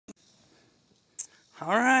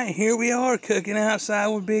Alright, here we are cooking outside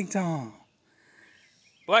with Big Tom.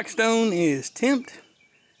 Blackstone is temped.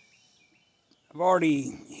 I've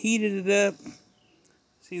already heated it up.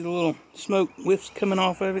 See the little smoke whiffs coming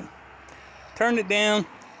off of it. Turned it down,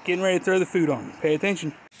 getting ready to throw the food on. Pay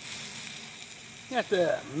attention. Got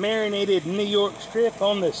the marinated New York strip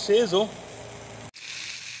on the sizzle.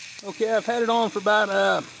 Okay, I've had it on for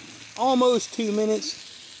about almost 2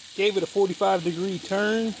 minutes. Gave it a 45-degree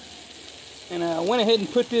turn. And I went ahead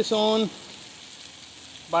and put this on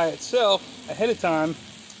by itself ahead of time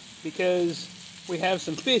because we have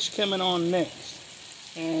some fish coming on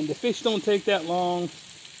next. And the fish don't take that long.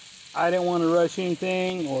 I didn't want to rush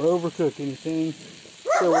anything or overcook anything.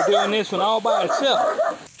 So we're doing this one all by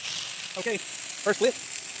itself. Okay, first flip.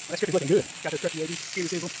 That strip is looking good. Got those crusty edges. See the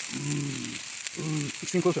sizzle?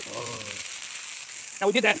 Extreme close up. Now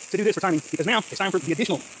we did that to do this for timing because now it's time for the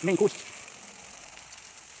additional main course.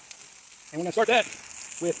 And we're going to start that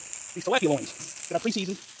with these tilapia loins that I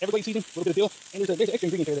pre-seasoned, everybody seasoned, a little bit of dill, and there's an extra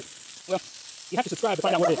ingredient there that, well, you have to subscribe to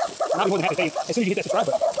find out what it is. And I'll be more than happy to tell you as soon as you hit that subscribe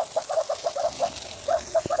button.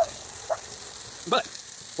 But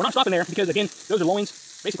we're not stopping there because, again, those are loins,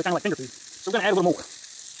 basically kind of like finger food. So we're going to add a little more.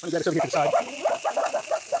 Let me grab this over here to the side.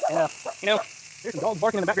 And, you know, there's some dogs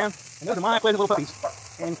barking in the background, and those are my pleasant little puppies.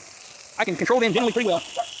 And I can control them generally pretty well,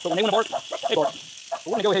 but when they want to bark, they bark. So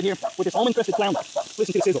we're going to go ahead here with this almond crusted flounder.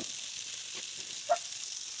 Listen to the sizzle.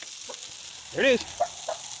 There it is.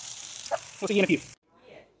 We'll see you in a few.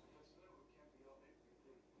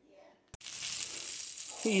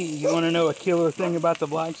 Hey, you want to know a killer thing about the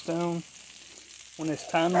Blackstone? When it's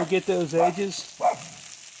time to get those edges,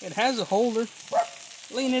 it has a holder.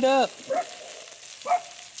 Lean it up.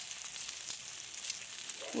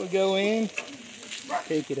 We'll go in,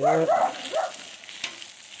 take it up,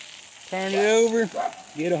 turn it over,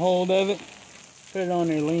 get a hold of it, put it on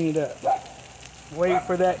there, lean it up. Wait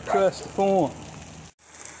for that crust to form.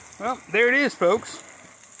 Well, there it is, folks.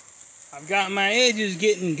 I've got my edges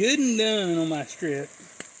getting good and done on my strip.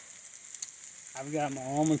 I've got my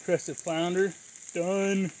almond crusted flounder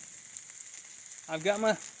done. I've got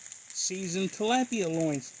my seasoned tilapia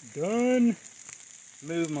loins done.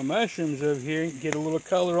 Move my mushrooms over here and get a little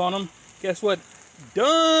color on them. Guess what?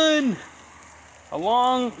 Done!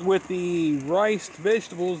 Along with the riced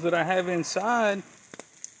vegetables that I have inside.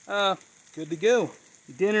 Good to go.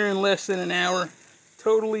 Dinner in less than an hour.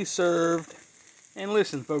 Totally served. And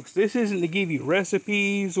listen, folks, this isn't to give you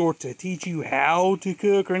recipes or to teach you how to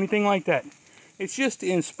cook or anything like that. It's just to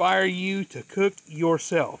inspire you to cook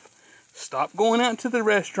yourself. Stop going out to the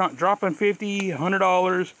restaurant, dropping $50,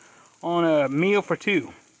 $100 on a meal for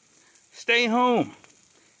two. Stay home.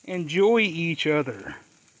 Enjoy each other.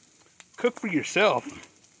 Cook for yourself.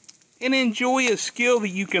 And enjoy a skill that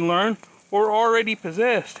you can learn or already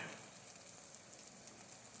possessed.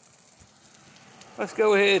 Let's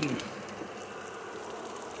go ahead and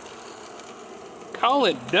call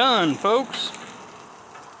it done, folks.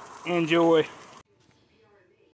 Enjoy.